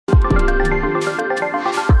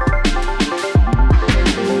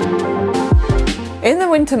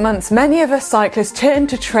winter months, many of us cyclists turn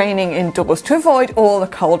to training indoors to avoid all the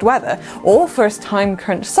cold weather. Or for us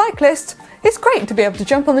time-crunched cyclists, it's great to be able to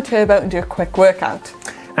jump on the turbo and do a quick workout.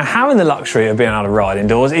 Now, having the luxury of being able to ride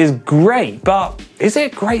indoors is great, but is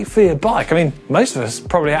it great for your bike? I mean, most of us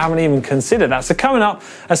probably haven't even considered that. So coming up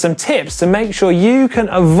are some tips to make sure you can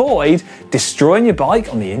avoid destroying your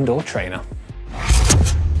bike on the indoor trainer.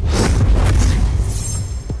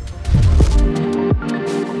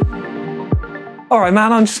 All right,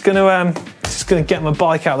 man, I'm just gonna get my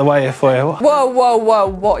bike out of the way here for you. Whoa, whoa, whoa,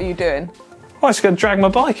 what are you doing? I'm just gonna drag my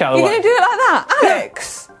bike out of the way. You're gonna do it like that?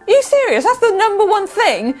 Alex, are you serious? That's the #1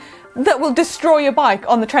 thing that will destroy your bike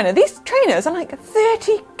on the trainer. These trainers are like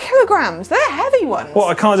 30 kilograms. They're heavy ones. What,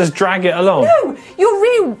 I can't just drag it along? No, your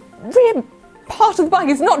rear part of the bike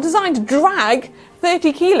is not designed to drag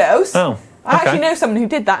 30 kilos. Oh, okay. I actually know someone who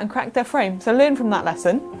did that and cracked their frame, so learn from that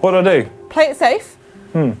lesson. What do I do? Play it safe.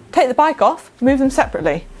 Take the bike off, move them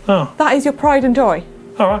separately. Oh. That is your pride and joy.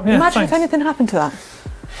 All right, yeah, Imagine thanks. if anything happened to that.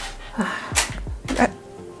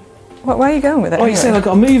 Where are you going with it? Oh, you said I've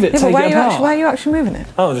got to move it, take it apart. Where are you actually moving it?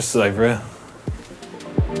 Oh, just over here.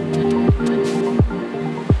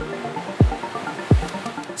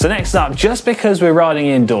 So next up, just because we're riding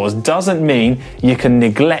indoors doesn't mean you can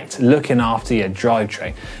neglect looking after your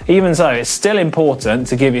drivetrain. Even so, it's still important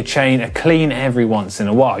to give your chain a clean every once in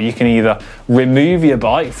a while. You can either remove your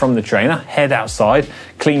bike from the trainer, head outside,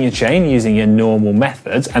 clean your chain using your normal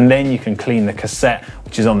methods, and then you can clean the cassette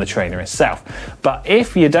which is on the trainer itself. But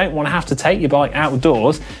if you don't want to have to take your bike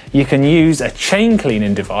outdoors, you can use a chain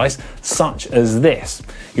cleaning device such as this.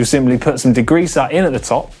 You'll simply put some degreaser in at the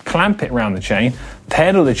top, clamp it around the chain,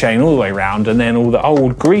 pedal the chain all the way around, and then all the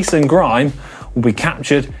old grease and grime will be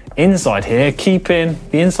captured inside here, keeping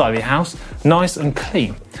the inside of your house nice and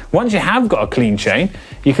clean. Once you have got a clean chain,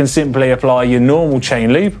 you can simply apply your normal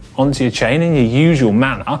chain lube onto your chain in your usual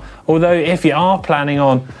manner, although if you are planning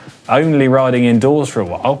on only riding indoors for a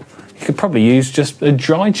while, you could probably use just a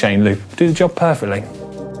dry chain lube. Do the job perfectly.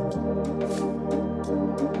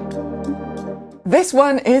 This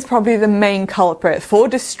one is probably the main culprit for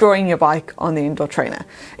destroying your bike on the indoor trainer.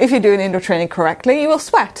 If you're doing indoor training correctly, you will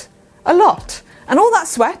sweat a lot. And all that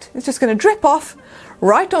sweat is just going to drip off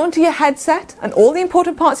right onto your headset and all the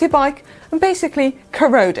important parts of your bike and basically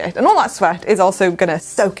corrode it. And all that sweat is also going to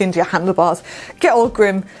soak into your handlebars, get all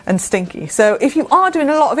grim and stinky. So if you are doing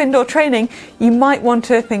a lot of indoor training, you might want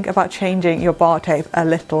to think about changing your bar tape a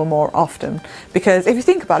little more often. Because if you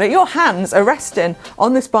think about it, your hands are resting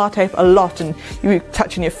on this bar tape a lot and you're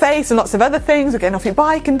touching your face and lots of other things, or getting off your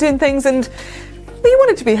bike and doing things, and you want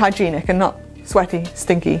it to be hygienic and not sweaty,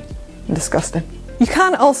 stinky and disgusting. You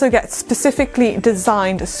can also get specifically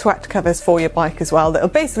designed sweat covers for your bike as well that'll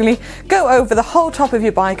basically go over the whole top of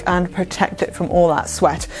your bike and protect it from all that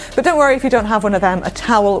sweat. But don't worry if you don't have one of them, a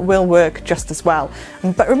towel will work just as well.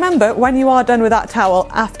 But remember, when you are done with that towel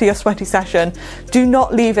after your sweaty session, do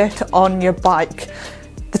not leave it on your bike.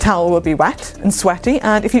 The towel will be wet and sweaty,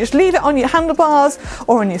 and if you just leave it on your handlebars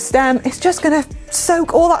or on your stem, it's just going to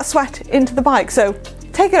soak all that sweat into the bike. So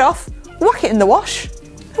take it off, whack it in the wash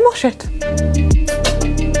and wash it.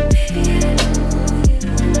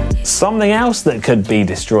 Something else that could be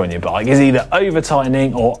destroying your bike is either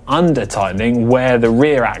over-tightening or under-tightening where the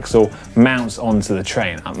rear axle mounts onto the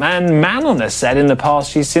trainer. And Manon has said in the past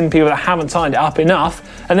she's seen people that haven't tightened it up enough,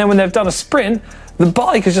 and then when they've done a sprint, the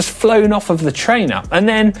bike has just flown off of the trainer. And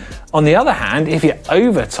then, on the other hand, if you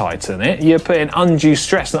over-tighten it, you're putting undue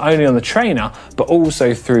stress not only on the trainer, but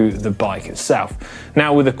also through the bike itself.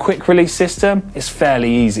 Now, with a quick release system, it's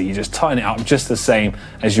fairly easy. You just tighten it up just the same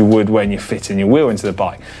as you would when you're fitting your wheel into the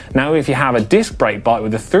bike. Now, if you have a disc brake bike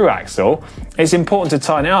with a through axle, it's important to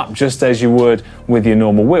tighten it up just as you would with your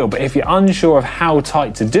normal wheel. But if you're unsure of how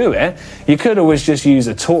tight to do it, you could always just use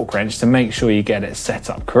a torque wrench to make sure you get it set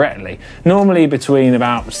up correctly. Normally between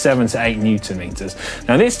about 7 to 8 Newton meters.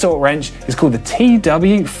 Now, this torque wrench is called the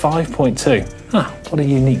TW5.2. What a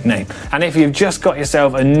unique name. And if you've just got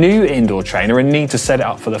yourself a new indoor trainer and need to set it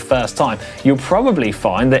up for the first time, you'll probably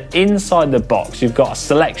find that inside the box you've got a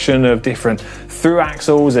selection of different through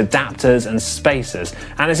axles, adapters and spacers.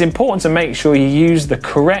 And it's important to make sure you use the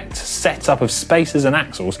correct setup of spacers and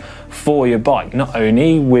axles for your bike, not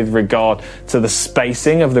only with regard to the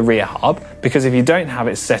spacing of the rear hub, because if you don't have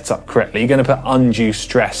it set up correctly, you're going to put undue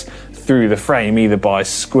stress through the frame, either by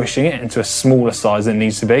squishing it into a smaller size than it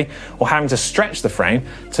needs to be, or having to stretch the frame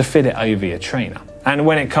to fit it over your trainer. And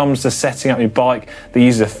when it comes to setting up your bike that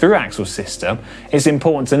uses a through axle system, it's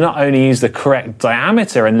important to not only use the correct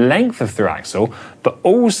diameter and length of through axle, but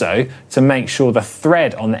also to make sure the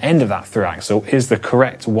thread on the end of that through axle is the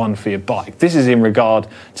correct one for your bike. This is in regard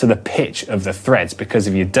to the pitch of the threads, because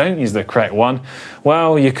if you don't use the correct one,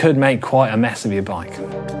 well, you could make quite a mess of your bike.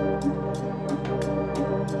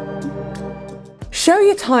 Show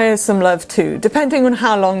your tyres some love too. Depending on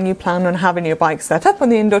how long you plan on having your bike set up on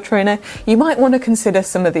the indoor trainer, you might want to consider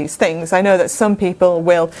some of these things. I know that some people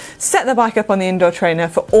will set their bike up on the indoor trainer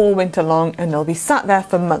for all winter long and they'll be sat there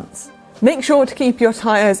for months. Make sure to keep your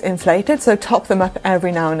tyres inflated, so top them up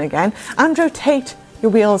every now and again, and rotate your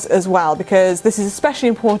wheels as well, because this is especially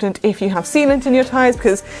important if you have sealant in your tyres,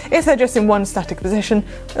 because if they're just in one static position,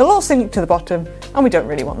 they'll all sink to the bottom, and we don't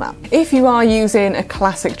really want that. If you are using a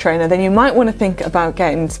classic trainer, then you might want to think about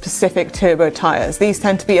getting specific turbo tyres. These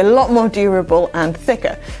tend to be a lot more durable and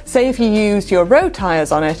thicker. Say if you use your road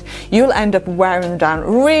tyres on it, you'll end up wearing them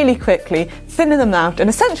down really quickly, thinning them out, and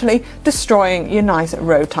essentially destroying your nice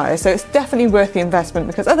road tyres. So it's definitely worth the investment,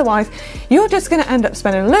 because otherwise you're just going to end up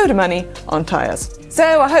spending a load of money on tyres.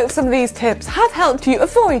 So I hope some of these tips have helped you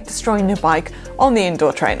avoid destroying your bike on the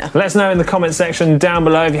indoor trainer. Let us know in the comment section down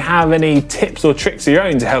below if you have any tips or tricks of your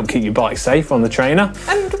own to help keep your bike safe on the trainer.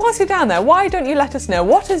 And whilst you're down there, why don't you let us know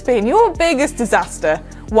what has been your biggest disaster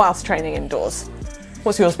whilst training indoors?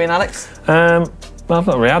 What's yours been, Alex? Well, I've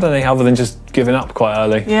not really had any other than just giving up quite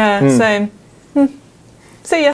early. Yeah, same. See ya.